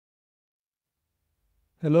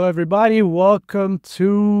Hello, everybody. Welcome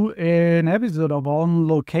to an episode of On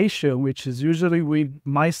Location, which is usually with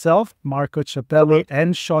myself, Marco Ciappelli,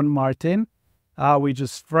 and Sean Martin. We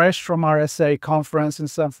just fresh from our SA conference in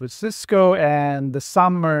San Francisco, and the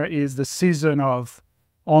summer is the season of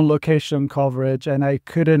On Location coverage. And I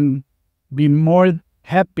couldn't be more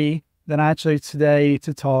happy than actually today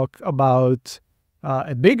to talk about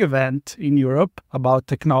a big event in Europe about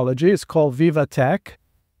technology. It's called VIVA Tech.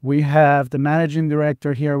 We have the managing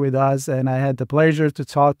director here with us, and I had the pleasure to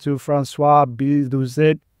talk to François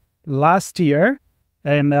Bitouzet last year.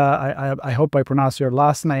 And I hope I pronounced your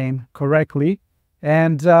last name correctly.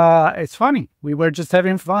 And it's funny. We were just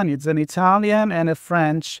having fun. It's an Italian and a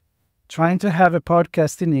French trying to have a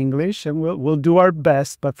podcast in English, and we'll do our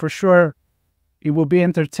best. But for sure, it will be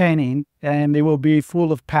entertaining, and it will be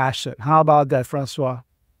full of passion. How about that, François?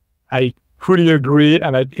 I fully agree,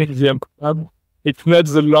 and I think it's not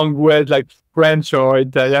the language like French or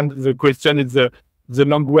Italian. The question is the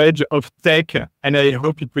language of tech, and I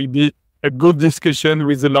hope it will be a good discussion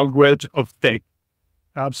with the language of tech.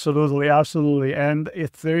 Absolutely, absolutely. And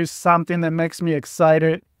if there is something that makes me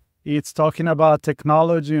excited, it's talking about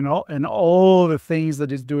technology, and all the things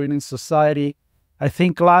that it's doing in society. I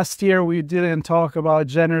think last year we didn't talk about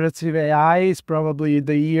generative AI. It's probably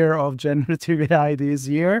the year of generative AI this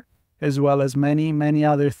year, as well as many, many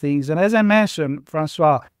other things. And as I mentioned,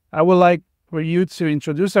 François, I would like for you to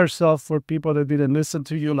introduce yourself for people that didn't listen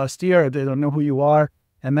to you last year, they don't know who you are,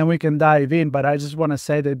 and then we can dive in. But I just want to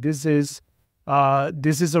say that this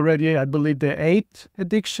is already, I believe, the 8th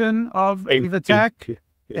edition of VIVA Tech,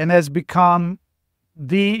 and has become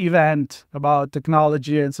the event about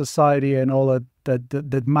technology and society and all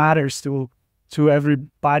that matters to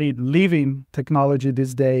everybody living technology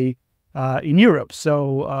this day in Europe.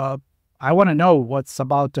 So I want to know what's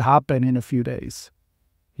about to happen in a few days.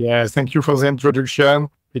 Yeah, thank you for the introduction.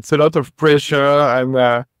 It's a lot of pressure, and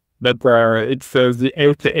but it's the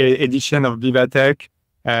 8th edition of VIVA Tech.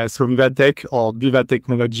 So VIVA Tech or VIVA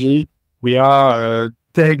Technology, we are a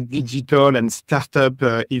tech, digital, and startup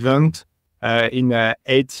event. In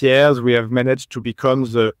 8 years, we have managed to become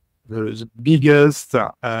the biggest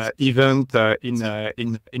event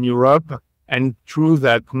in Europe, and true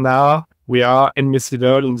that now we are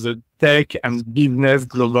ambassador in the tech and business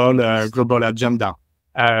global agenda.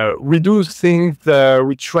 We do things,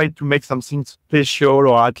 we try to make something special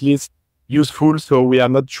or at least useful. So we are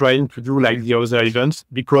not trying to do like the other events,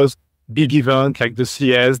 because big events like the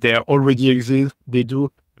CS, they already exist. They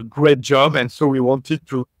do a great job. And so we wanted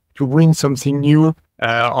to bring something new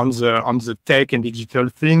on the tech and digital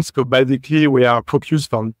things. So basically we are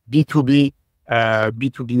focused on B2B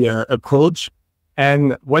approach.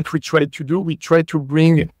 And what we try to do, we try to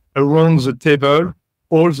bring around the table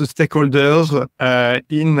all the stakeholders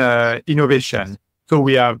in innovation. So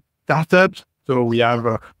we have startups. So we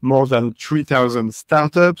have more than 3,000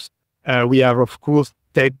 startups. We have, of course,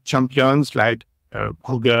 tech champions like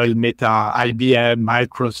Google, Meta, IBM,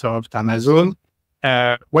 Microsoft, Amazon.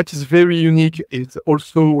 What is very unique is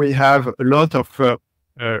also we have a lot of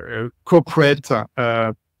corporate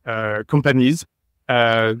companies,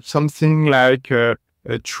 something like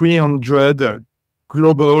 300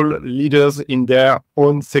 global leaders in their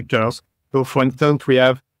own sectors. So, for instance, we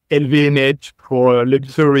have LVMH for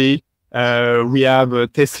luxury, we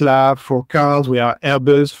have Tesla for cars, we have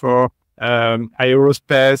Airbus for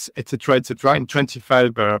aerospace, etc., in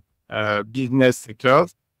 25 business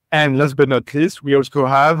sectors. And last but not least, we also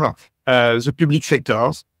have the public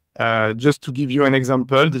sectors. Just to give you an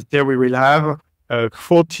example, this year we will have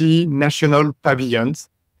 40 national pavilions.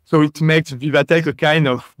 So it makes VIVA Tech a kind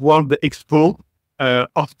of world expo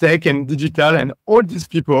of tech and digital. And all these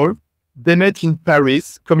people, they met in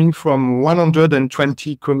Paris, coming from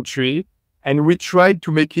 120 countries. And we tried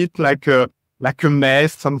to make it like a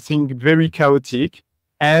mess, something very chaotic.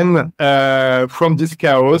 And from this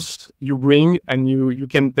chaos, you bring and you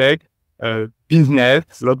can take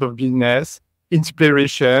business, a lot of business,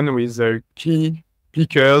 inspiration with key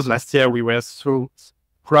speakers. Last year, we were so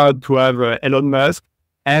proud to have Elon Musk,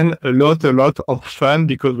 and a lot of fun,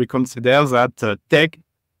 because we consider that tech,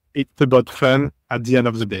 it's about fun at the end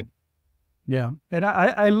of the day. Yeah. And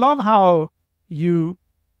I love how you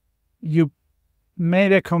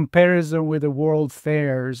made a comparison with the world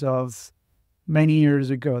fairs of many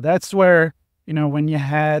years ago. That's where, when you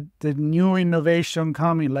had the new innovation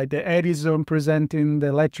coming, like the Edison presenting the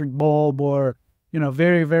electric bulb, or,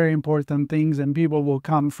 very, very important things, and people will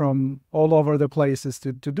come from all over the places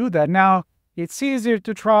to do that. Now, it's easier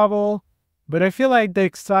to travel, but I feel like the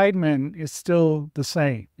excitement is still the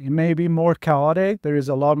same. It may be more chaotic. There is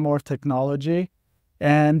a lot more technology.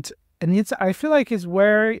 And And I feel like it's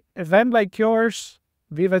where event like yours,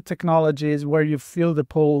 Viva Technologies, where you feel the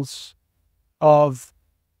pulse of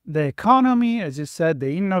the economy, as you said,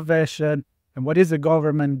 the innovation, and what is the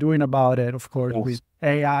government doing about it? Of course, Yes. with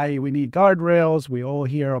AI, we need guardrails. We all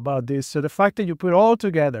hear about this. So the fact that you put it all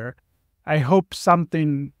together, I hope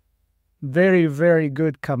something very, very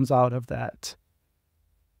good comes out of that.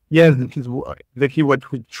 Yes, this is exactly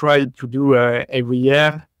what we try to do every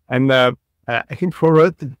year. And I think for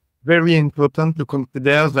us, it's very important to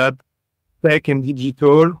consider that tech and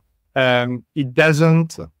digital, it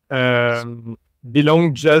doesn't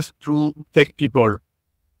belong just to tech people.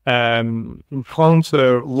 In France,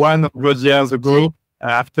 100 years ago,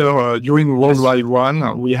 during World War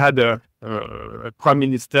I, we had a prime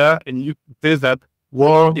minister, and you say that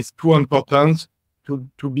war is too important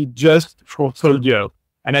to be just for soldiers.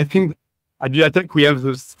 And I think at VIVA TECH, we have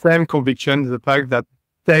the same conviction, the fact that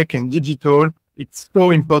tech and digital, it's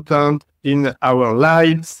so important in our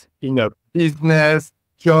lives, in our business,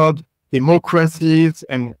 job, democracies,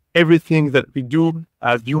 and everything that we do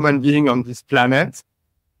as human beings on this planet.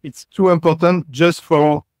 It's too important just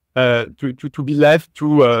for to be left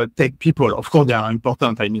to tech people. Of course, they are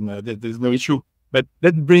important. I mean, there's no issue. But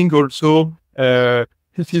let's bring also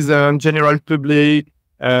citizen, general public,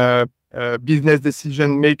 business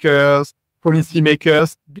decision makers, policy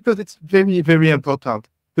makers, because it's very, very important.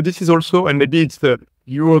 So this is also, and maybe it's the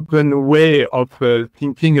European way of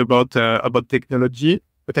thinking about technology.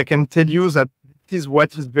 But I can tell you that this is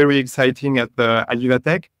what is very exciting at VIVA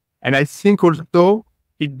TECH. And I think also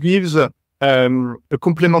it gives a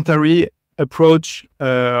complementary approach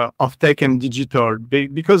of tech and digital,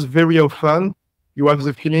 because very often you have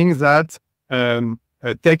the feeling that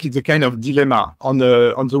tech is a kind of dilemma. On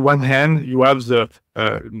the one hand, you have the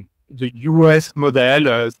US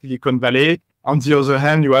model, Silicon Valley. On the other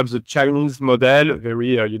hand, you have the Chinese model,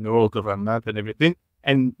 very government and everything,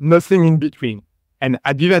 and nothing in between. And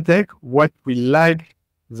at VIVA TECH, what we like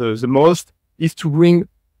the most is to bring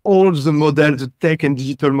all the models, the tech and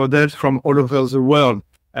digital models from all over the world.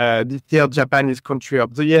 This year, Japan is country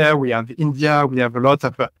of the year. We have India. We have a lot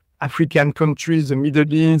of African countries, the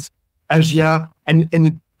Middle East, Asia, and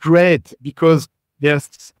it's great because there's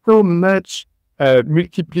so much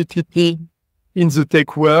multiplicity in the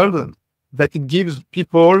tech world that it gives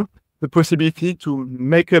people the possibility to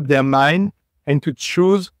make up their mind and to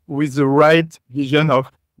choose with the right vision of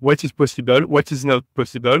what is possible, what is not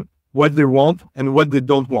possible, what they want and what they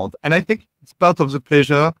don't want. And I think it's part of the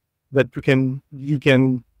pleasure that you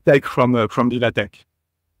can take from VIVA TECH.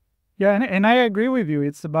 Yeah, and I agree with you.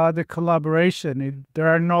 It's about the collaboration. There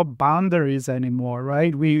are no boundaries anymore,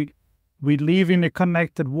 right? We live in a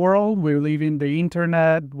connected world. We live in the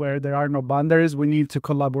internet where there are no boundaries. We need to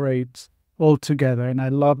collaborate all together. And I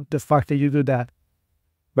love the fact that you do that.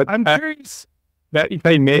 But I'm curious. But if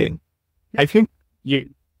I may, I think you're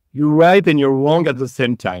right and you're wrong at the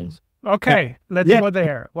same time. Okay, let's go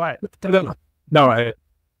there. What? No,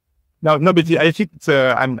 but I think it's,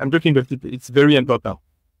 I'm joking, but it's very important.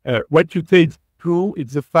 What you say is true.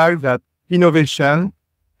 It's the fact that innovation,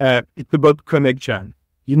 it's about connection.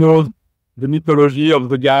 You know, the mythology of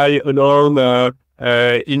the guy alone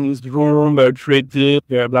in his room, creating,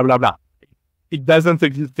 blah, blah, blah. It doesn't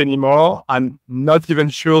exist anymore. I'm not even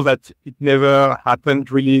sure that it never happened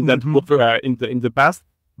really that in the past.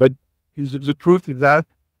 But the truth is that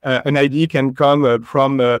an idea can come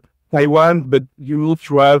from Taiwan, but you need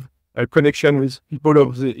to have a connection with people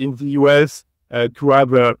in the US to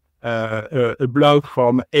have a blog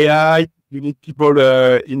from AI. You need people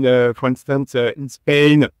for instance, in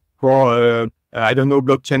Spain for I don't know,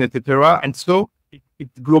 blockchain, etc. And so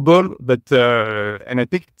it's global, but and I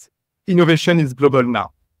think innovation is global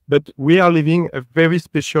now. But we are living a very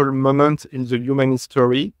special moment in the human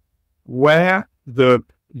history where the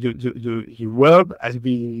world, as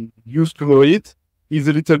we used to know it, is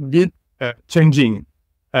a little bit changing.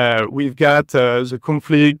 We've got the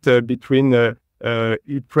conflict between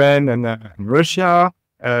Ukraine and Russia,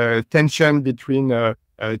 tension between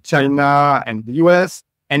China and the US,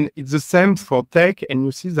 and it's the same for tech. And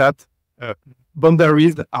you see that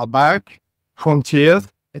boundaries are back, frontiers,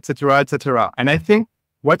 etc., etc. And I think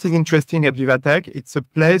what is interesting at VIVA TECH, it's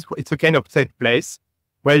a kind of safe place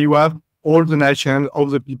where you have all the nations, all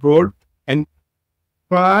the people, and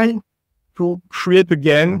try to create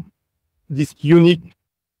again this unique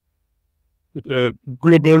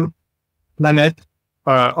global planet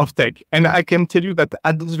of tech. And I can tell you that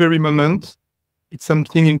at this very moment, it's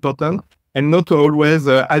something important and not always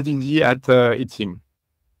as easy as it seems.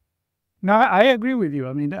 No, I agree with you.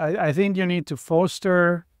 I mean, I think you need to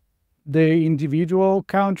foster the individual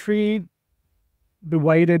country the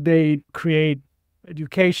way that they create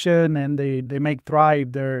education and they make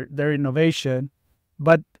thrive their innovation.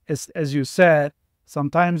 But as you said,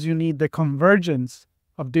 sometimes you need the convergence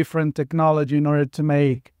of different technology in order to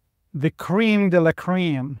make the creme de la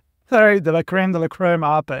creme, de la creme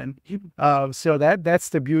happen. So that's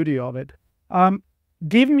the beauty of it.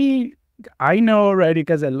 Give me, I know already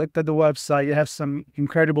because I looked at the website, you have some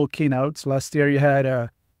incredible keynotes. Last year you had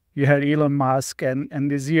Elon Musk,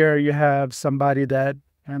 and this year you have somebody that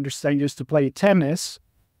I understand used to play tennis,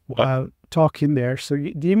 talking there. So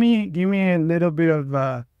give me a little bit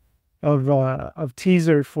of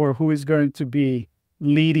teaser for who is going to be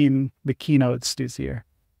leading the keynotes this year.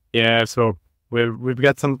 Yeah, so we've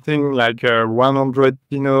got something like 100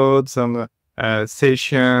 keynotes and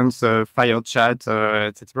sessions, fire chat,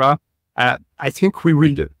 etc. I think we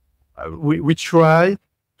will we try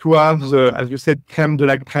to have the, as you said, crème de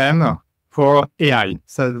la crème for AI.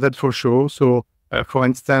 So that's for sure. So for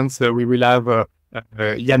instance, we will have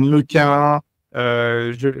Yann Lequin,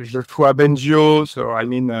 Joshua Bengio. So I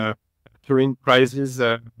mean, Turing prizes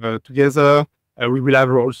together. We will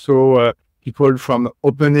have also people from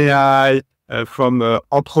OpenAI, from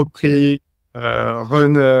Anthropic,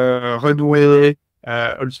 Runway,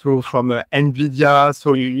 also from NVIDIA.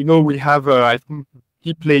 So you know we have I think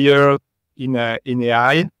key players in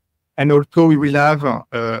AI, and also we will have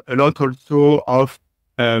a lot also of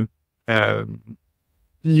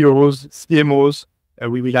CEOs, CMOs.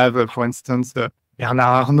 We will have, for instance,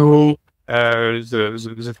 Bernard Arnault, the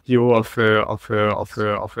CEO of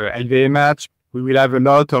LVMH. We will have a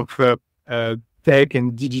lot of tech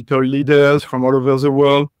and digital leaders from all over the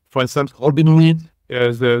world. For instance, Robin Reed,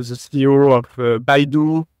 the CEO of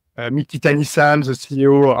Baidu, Mikita Nissan, the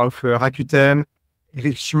CEO of Rakuten,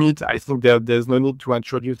 Eric Schmidt. I think there's no need to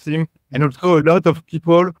introduce him. And also a lot of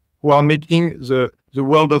people who are making the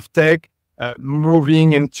world of tech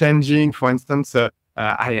moving and changing. For instance,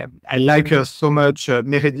 I like so much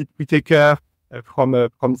Meredith Whittaker from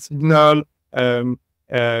Signal,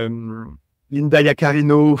 Linda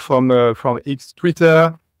Yaccarino from X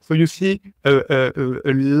Twitter. So you see a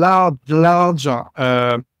large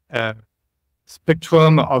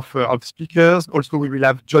spectrum of speakers. Also, we will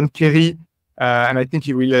have John Kerry, and I think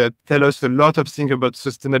he will tell us a lot of things about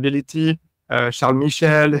sustainability. Charles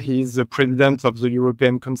Michel, he's the president of the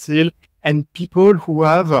European Council, and people who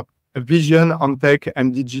have a vision on tech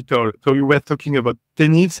and digital. So you were talking about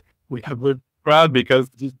tennis. We are very proud because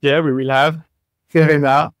this year we will have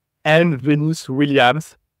Serena and Venus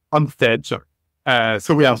Williams on stage.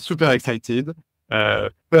 So we are super excited.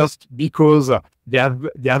 First, because they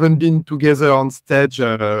haven't been together on stage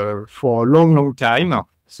for a long time.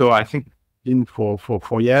 So I think been for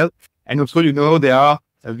 4 years. And also, you know, they are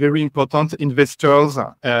very important investors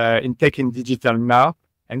in tech and digital now.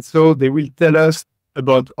 And so they will tell us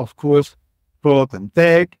about, of course, sport and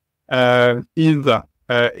tech, in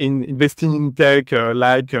investing in tech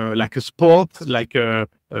like a sport, like a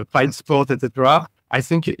fight sport, etc. I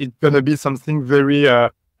think it's gonna be something very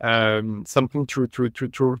something to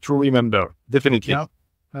remember. Definitely. Yeah,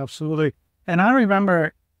 absolutely. And I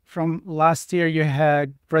remember from last year you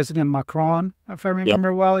had President Macron, if I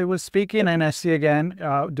remember well, he was speaking, and I see again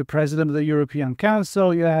the President of the European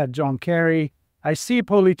Council. You had John Kerry. I see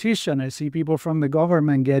politicians, I see people from the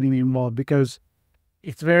government getting involved, because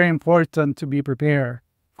it's very important to be prepared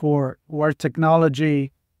for where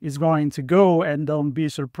technology is going to go, and don't be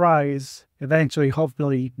surprised eventually,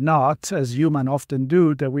 hopefully not, as humans often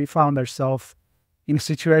do, that we found ourselves in a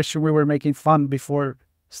situation we were making fun before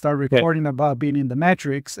start recording about being in the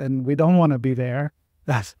Matrix, and we don't want to be there.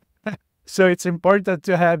 So it's important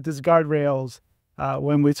to have these guardrails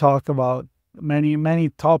when we talk about many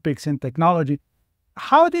topics in technology.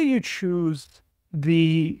 How do you choose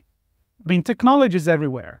technology is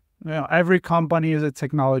everywhere. You know, every company is a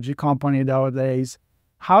technology company nowadays.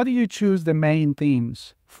 How do you choose the main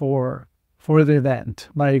themes for the event?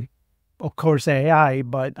 Like, of course, AI,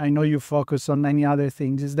 but I know you focus on many other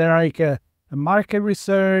things. Is there like a market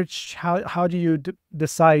research? How do you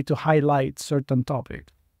decide to highlight certain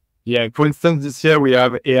topics? Yeah, for instance, this year we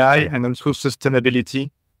have AI and also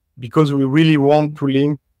sustainability, because we really want to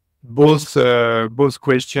link both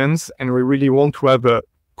questions, and we really want to have a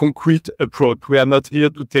concrete approach. We are not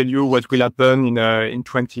here to tell you what will happen in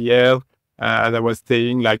 20 years. As I was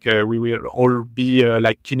saying, like we will all be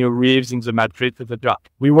like Keanu Reeves in the Matrix, etc.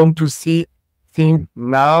 We want to see things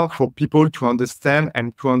now for people to understand,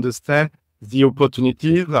 and to understand the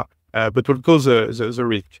opportunities, but also the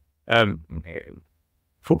risk.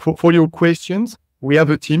 For your questions, we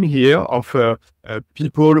have a team here of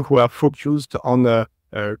people who are focused on the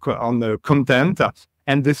content,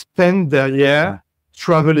 and they spend their year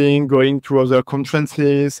traveling, going to other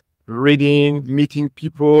conferences, reading, meeting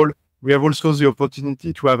people. We have also the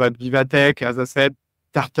opportunity to have at VIVA Tech, as I said,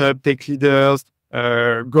 startup, tech leaders,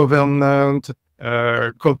 government,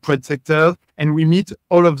 corporate sector, and we meet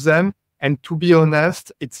all of them. And to be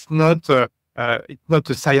honest, it's not a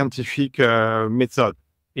scientific method.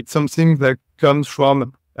 It's something that comes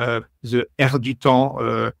from the air du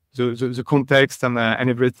temps, the context and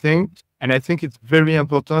everything. And I think it's very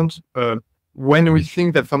important when we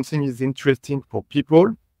think that something is interesting for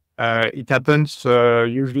people. It happens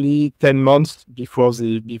usually 10 months before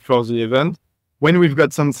the event. When we've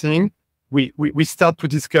got something, we start to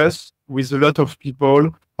discuss with a lot of people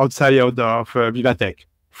outside of VIVA Tech,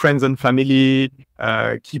 friends and family,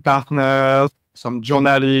 key partners, some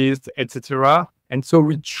journalists, etc. And so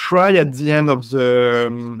we try at the end of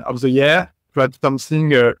the year to have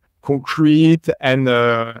something concrete and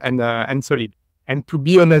solid. And to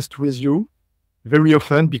be honest with you, very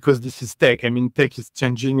often, because this is tech, I mean, tech is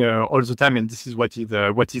changing all the time, and this is what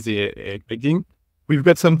is expecting. We've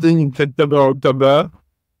got something in September, October,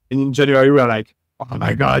 and in January we're like, oh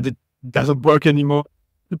my God, it doesn't work anymore.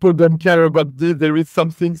 People don't care about this. There is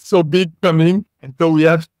something so big coming, and so we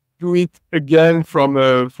have to do it again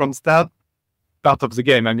from start. Part of the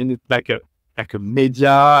game. I mean, it's like a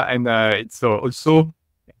media, and it's also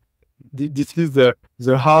this is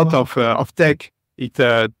the heart of tech. It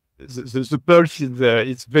the pulse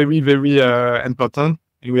is very important,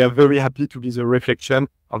 and we are very happy to be the reflection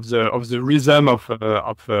of the rhythm of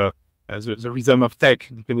the rhythm of tech,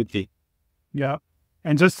 definitely. Yeah.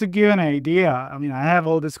 And just to give an idea, I mean, I have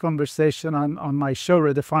all this conversation on my show,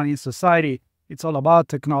 Redefining Society. It's all about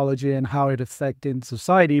technology and how it affects in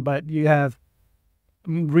society, but you have,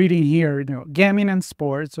 I'm reading here, gaming and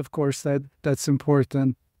sports, of course, that's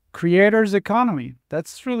important. Creators economy,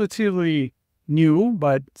 that's relatively new,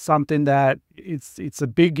 but something that it's a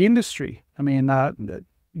big industry. I mean,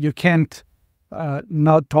 you can't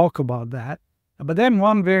not talk about that. But then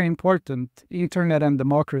one very important, internet and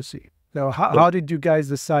democracy. So how did you guys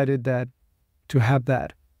decided to have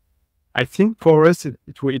that? I think for us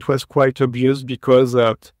it was quite obvious because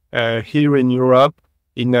here in Europe,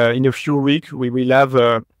 in a few weeks we will have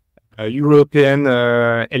a European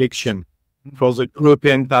election for the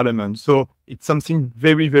European Parliament. So it's something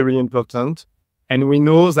very important, and we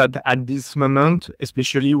know that at this moment,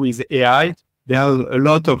 especially with AI, there are a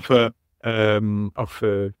lot of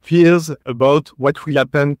fears about what will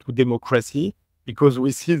happen to democracy, because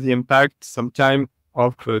we see the impact sometimes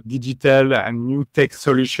of digital and new tech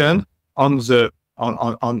solutions on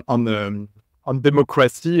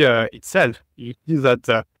democracy itself. You see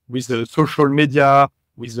that with the social media,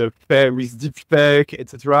 with deepfake,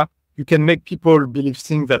 etc., you can make people believe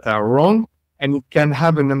things that are wrong, and it can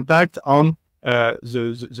have an impact on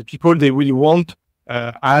the people they really want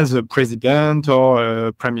as a president or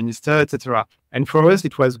a prime minister, etc. And for us,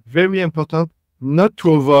 it was very important not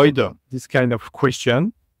to avoid this kind of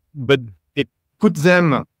question, but it put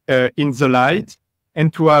them in the light,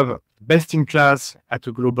 and to have best in class at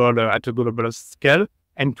a global scale,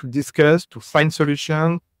 and to discuss, to find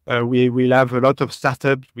solutions. We will have a lot of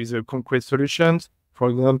startups with concrete solutions. For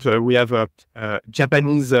example, we have a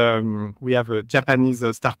Japanese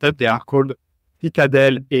startup. They are called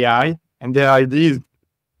Citadel AI, and their idea is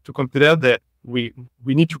to consider that we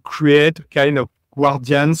need to create kind of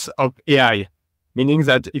guardians of AI, meaning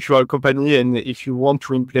that if you are a company and if you want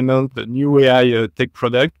to implement a new AI tech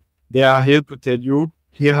product, they are here to tell you,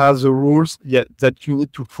 here are the rules that you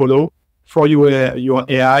need to follow for your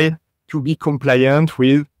AI to be compliant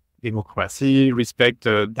with democracy, respect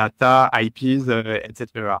data, IPs,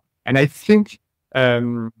 etc. And I think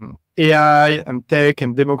AI and tech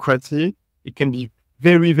and democracy, it can be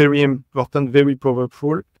very important, very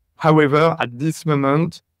powerful. However, at this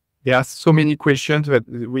moment, there are so many questions that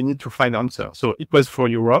we need to find answers. So it was for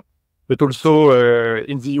Europe, but also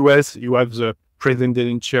in the US, you have the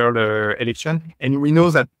presidential election. And we know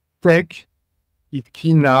that tech is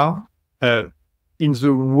key now in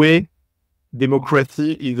the way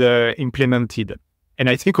democracy is implemented. And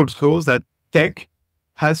I think also that tech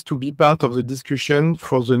has to be part of the discussion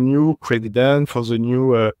for the new president, for the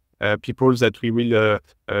new people that we will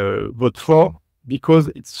vote for, because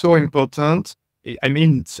it's so important. I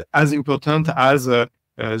mean, it's as important as the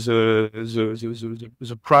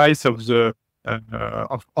price of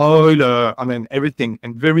oil, I mean, everything.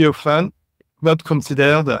 And very often not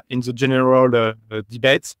considered in the general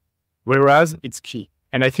debates, whereas it's key.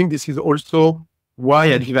 And I think this is also why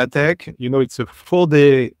at VIVA Tech, it's a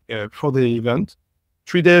 4-day event.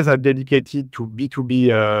 3 days are dedicated to B2B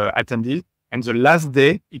attendees, and the last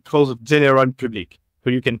day it was general public. So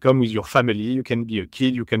you can come with your family, you can be a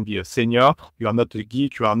kid, you can be a senior, you are not a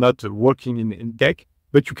geek, you are not working in tech,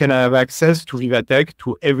 but you can have access to VIVA Tech,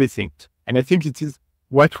 to everything. And I think it is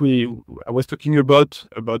what I was talking about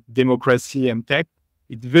democracy and tech.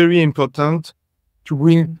 It's very important to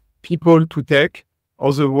bring people to tech.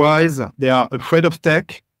 Otherwise, they are afraid of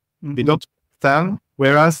tech. They don't understand.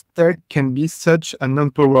 Whereas tech can be such an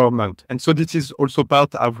empowerment. And so this is also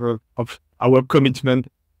part of our commitment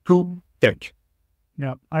to tech.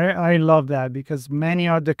 Yeah, I love that, because many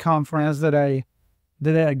of the conferences that I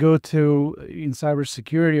go to in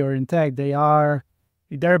cybersecurity or in tech, they're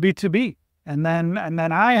B2B. And then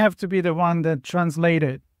I have to be the one that translate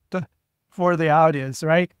it for the audience,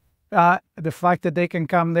 right? The fact that they can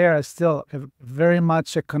come there is still very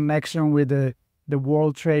much a connection with the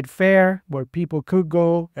World Trade Fair, where people could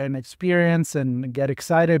go and experience and get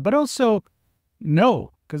excited, but also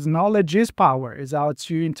know, because knowledge is power, is how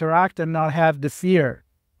to interact and not have the fear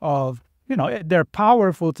of, they're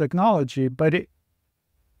powerful technology, but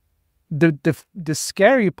the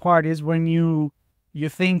scary part is when you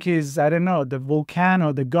think is, I don't know, the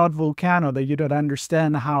volcano, the god volcano that you don't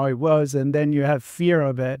understand how it was, and then you have fear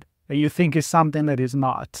of it, and you think is something that is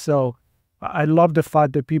not. So I love the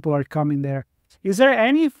fact that people are coming there. Is there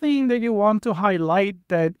anything that you want to highlight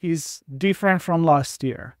that is different from last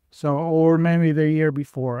year? So, or maybe the year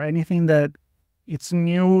before, anything that it's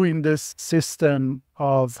new in this system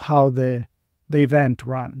of how the event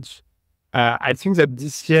runs? I think that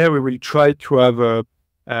this year we will try to have a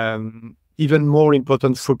even more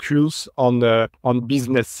important focus on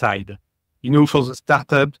business side. For the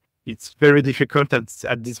startup, it's very difficult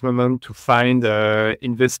at this moment to find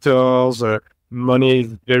investors. Money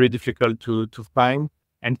is very difficult to find.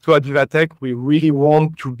 And so at VIVA Tech, we really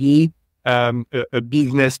want to be a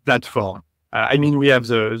business platform. We have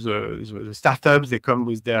the startups, they come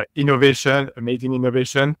with their innovation, amazing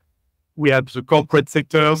innovation. We have the corporate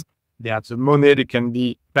sectors, they have the money, they can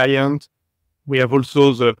be client. We have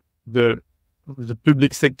also the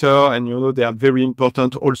public sector, and they are very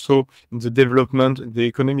important also in the development, the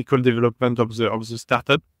economical development of the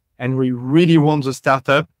startup. And we really want the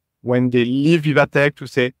startup, when they leave VIVA Tech, to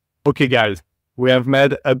say, okay, guys, we have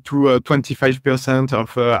made up to 25%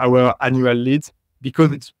 of our annual leads,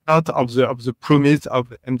 because it's part of the promise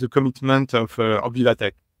and the commitment of VIVA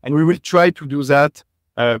Tech. And we will try to do that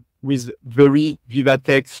with very VIVA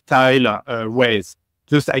Tech style ways.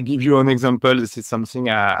 Just I give you an example. This is something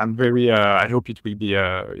I'm very. I hope it will be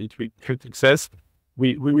a success.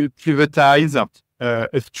 We will privatize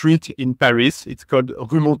a street in Paris. It's called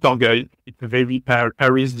Rue Montorgueil. It's a very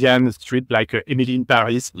Parisian street, like Emily in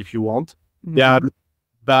Paris, if you want. There are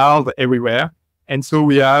bars everywhere, and so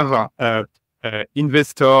we have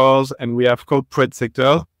investors and we have corporate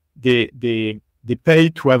sector. They pay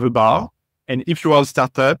to have a bar, and if you are a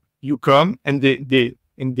startup, you come and they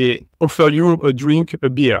offer you a drink, a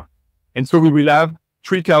beer. And so we will have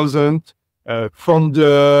 3,000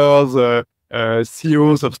 founders,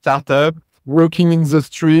 CEOs of startups working in the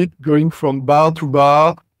street, going from bar to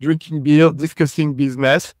bar, drinking beer, discussing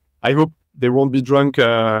business. I hope they won't be drunk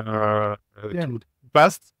too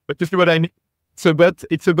fast, but you see what I mean?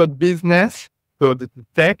 It's about business, so the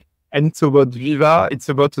tech, and it's about Viva, it's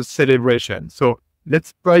about a celebration. So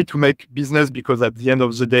let's try to make business, because at the end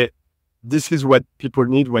of the day, this is what people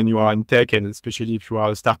need when you are in tech, and especially if you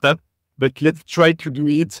are a startup. But let's try to do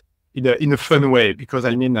it in a fun way, because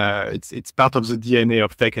it's part of the DNA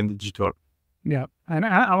of tech and digital. Yeah, and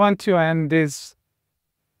I want to end this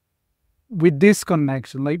with this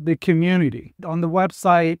connection, like the community. On the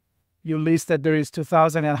website, you list that there is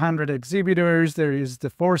 2,100 exhibitors. There is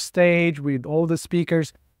the 4th stage with all the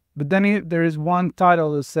speakers. But then there is one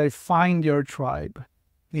title that says, "Find Your Tribe."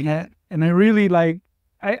 Yeah, and I really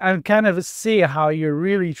I kind of see how you're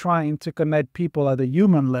really trying to connect people at a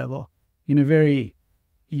human level in a very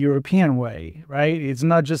European way, right? It's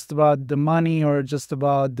not just about the money or just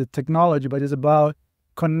about the technology, but it's about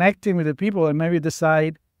connecting with the people and maybe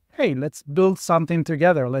decide, hey, let's build something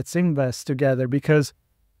together. Let's invest together, because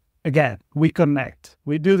again, we connect.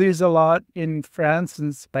 We do this a lot in France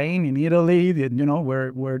and Spain, in Italy,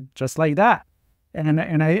 we're just like that. And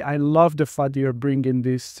I love the fact that you're bringing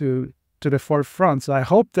this to the forefront. So I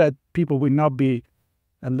hope that people will not be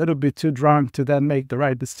a little bit too drunk to then make the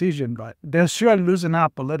right decision, but they'll sure loosen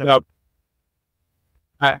up a little bit.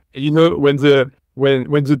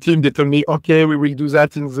 When the team, they told me, okay, we will do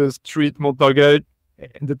that in the street Montorgueil,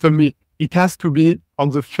 and they told me it has to be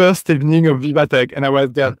on the first evening of VIVA Tech, and I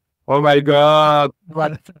was there. Oh my God!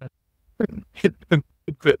 What?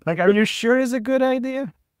 Are you sure it's a good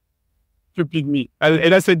idea? Stupid me.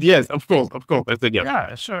 And I said yes, of course. I said yes.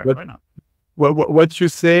 Yeah, sure. But why not? what you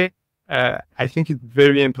say, I think it's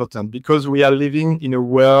very important because we are living in a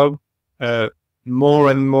world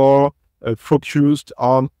more and more focused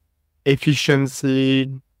on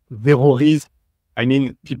efficiency, zero risk. I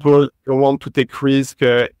mean, people don't want to take risk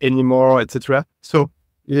anymore, etc. So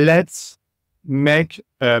let's make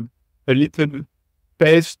a little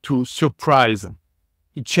space to surprise,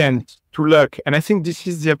 chance, to luck. And I think this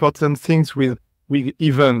is the important things with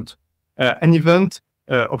event. An event,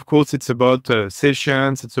 of course, it's about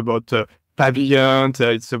sessions, it's about pavilions,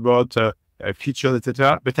 it's about features,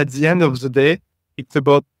 etc. But at the end of the day, it's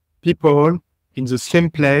about people in the same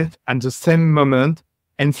place and the same moment,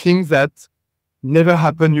 and things that never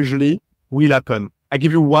happen usually will happen. I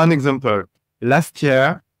give you one example. Last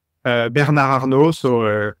year, Bernard Arnault,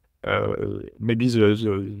 so maybe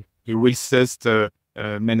the richest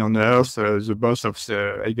man on earth, the boss of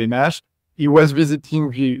LVMH, he was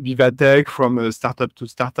visiting VIVA Tech from startup to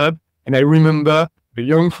startup. And I remember a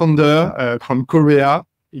young founder from Korea,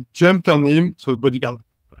 he jumped on him, so bodyguard,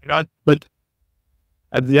 but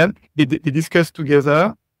at the end, they discussed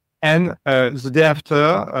together. And the day after,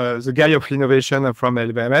 the guy of innovation from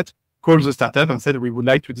LVMH called the startup and said, we would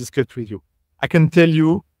like to discuss with you. I can tell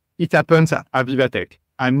you, it happens at VIVA Tech.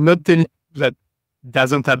 I'm not telling you that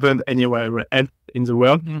doesn't happen anywhere else in the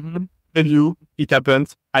world. Mm-hmm. I tell you, it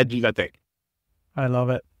happens at VIVA Tech. I love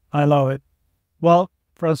it. I love it. Well,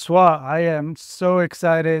 François, I am so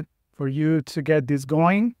excited for you to get this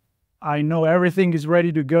going. I know everything is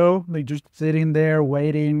ready to go. They're just sitting there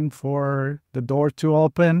waiting for the door to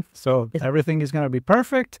open. So everything is going to be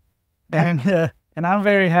perfect. And I'm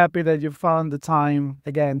very happy that you found the time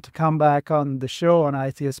again to come back on the show on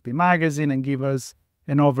ITSP Magazine and give us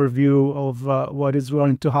an overview of what is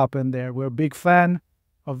going to happen there. We're a big fan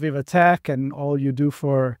of VIVA Tech and all you do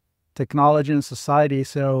for technology and society.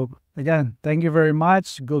 So again, thank you very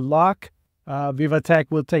much. Good luck. VIVA Tech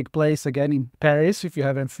will take place again in Paris, if you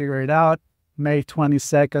haven't figured it out, May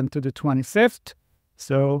 22nd to the 25th.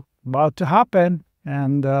 So about to happen.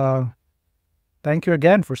 And thank you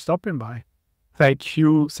again for stopping by. Thank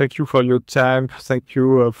you. Thank you for your time. Thank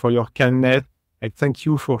you for your kindness. And thank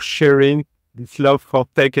you for sharing this love for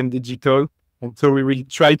tech and digital. And so we will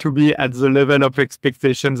try to be at the level of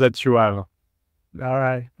expectations that you have. All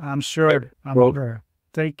right. I'm sure. Sure.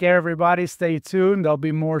 Take care, everybody. Stay tuned. There'll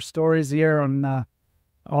be more stories here on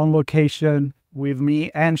location with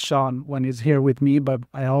me and Sean when he's here with me, but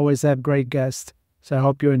I always have great guests. So I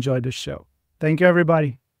hope you enjoyed the show. Thank you,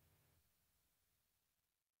 everybody.